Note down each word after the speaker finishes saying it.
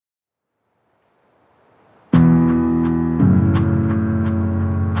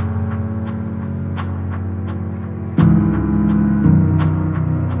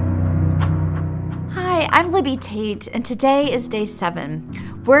I'm Libby Tate, and today is day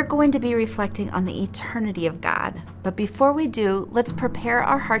 7. We're going to be reflecting on the eternity of God. But before we do, let's prepare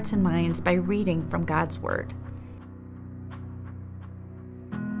our hearts and minds by reading from God's Word.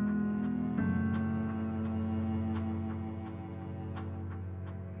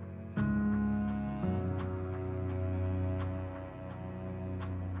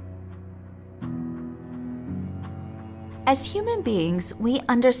 As human beings, we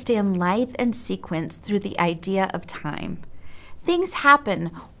understand life and sequence through the idea of time. Things happen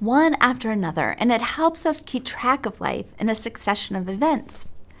one after another, and it helps us keep track of life in a succession of events.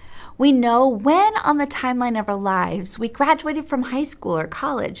 We know when on the timeline of our lives we graduated from high school or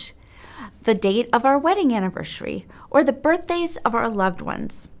college, the date of our wedding anniversary, or the birthdays of our loved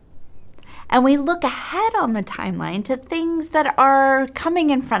ones. And we look ahead on the timeline to things that are coming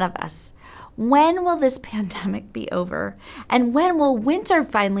in front of us. When will this pandemic be over? And when will winter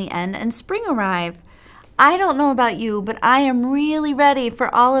finally end and spring arrive? I don't know about you, but I am really ready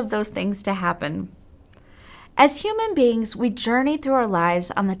for all of those things to happen. As human beings, we journey through our lives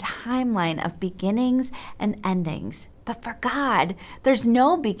on the timeline of beginnings and endings. But for God, there's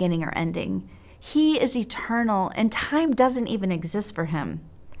no beginning or ending. He is eternal, and time doesn't even exist for him.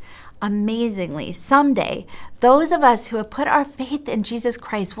 Amazingly, someday, those of us who have put our faith in Jesus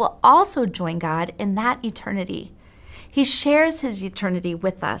Christ will also join God in that eternity. He shares his eternity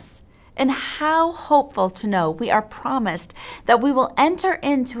with us. And how hopeful to know we are promised that we will enter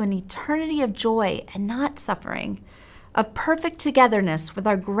into an eternity of joy and not suffering, of perfect togetherness with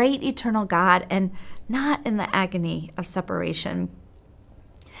our great eternal God and not in the agony of separation.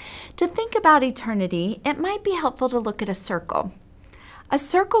 To think about eternity, it might be helpful to look at a circle. A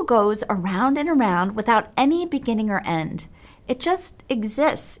circle goes around and around without any beginning or end. It just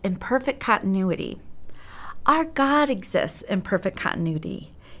exists in perfect continuity. Our God exists in perfect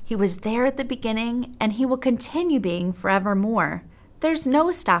continuity. He was there at the beginning, and he will continue being forevermore. There's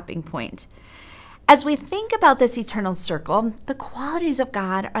no stopping point. As we think about this eternal circle, the qualities of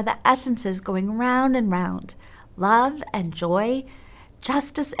God are the essences going round and round: love and joy,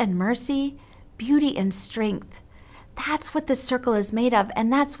 justice and mercy, beauty and strength. That's what this circle is made of,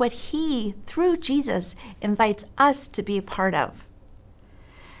 and that's what he, through Jesus, invites us to be a part of.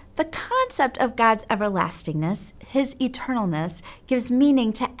 The concept of God's everlastingness, his eternalness, gives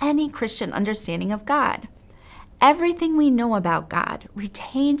meaning to any Christian understanding of God. Everything we know about God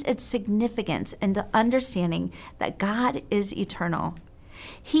retains its significance in the understanding that God is eternal.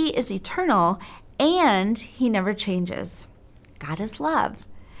 He is eternal, and he never changes. God is love,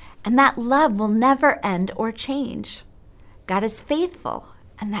 and that love will never end or change. God is faithful,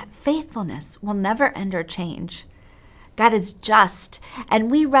 and that faithfulness will never end or change. God is just, and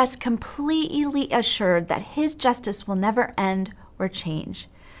we rest completely assured that his justice will never end or change.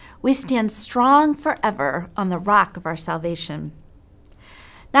 We stand strong forever on the rock of our salvation.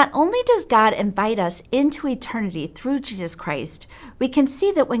 Not only does God invite us into eternity through Jesus Christ, we can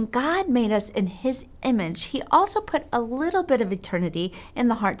see that when God made us in his image, he also put a little bit of eternity in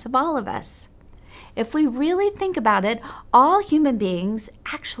the hearts of all of us. If we really think about it, all human beings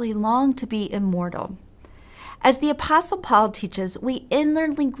actually long to be immortal. As the Apostle Paul teaches, we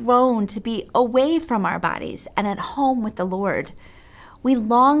inwardly groan to be away from our bodies and at home with the Lord. We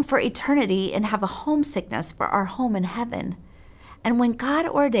long for eternity and have a homesickness for our home in heaven. And when God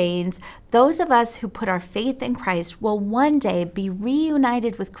ordains, those of us who put our faith in Christ will one day be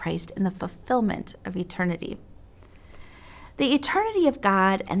reunited with Christ in the fulfillment of eternity. The eternity of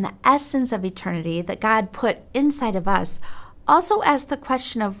God and the essence of eternity that God put inside of us also asks the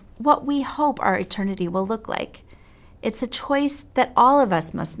question of what we hope our eternity will look like. It's a choice that all of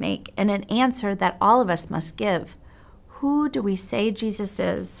us must make and an answer that all of us must give. Who do we say Jesus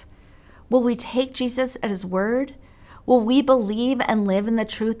is? Will we take Jesus at his word? Will we believe and live in the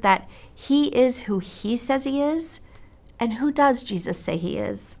truth that he is who he says he is? And who does Jesus say he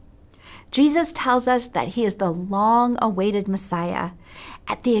is? Jesus tells us that he is the long-awaited Messiah.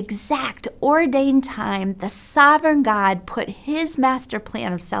 At the exact ordained time, the sovereign God put his master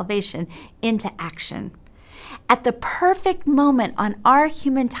plan of salvation into action. At the perfect moment on our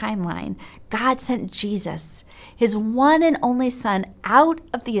human timeline, God sent Jesus, his one and only Son, out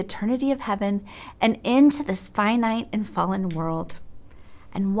of the eternity of heaven and into this finite and fallen world.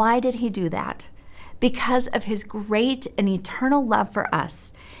 And why did he do that? Because of his great and eternal love for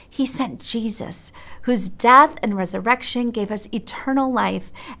us, he sent Jesus, whose death and resurrection gave us eternal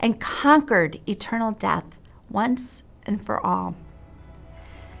life and conquered eternal death once and for all.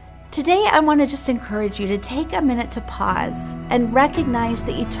 Today, I want to just encourage you to take a minute to pause and recognize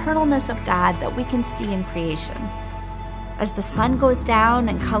the eternalness of God that we can see in creation. As the sun goes down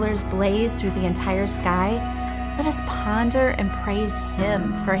and colors blaze through the entire sky, let us ponder and praise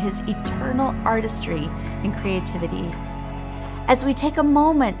Him for His eternal artistry and creativity. As we take a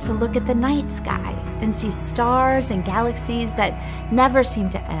moment to look at the night sky and see stars and galaxies that never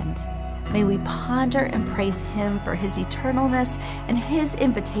seem to end, may we ponder and praise Him for His eternalness and His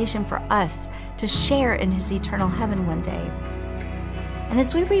invitation for us to share in His eternal heaven one day. And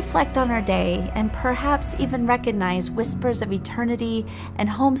as we reflect on our day and perhaps even recognize whispers of eternity and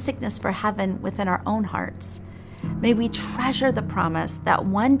homesickness for heaven within our own hearts, may we treasure the promise that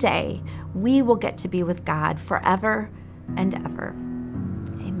one day we will get to be with God forever and ever.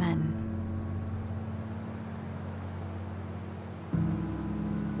 Amen.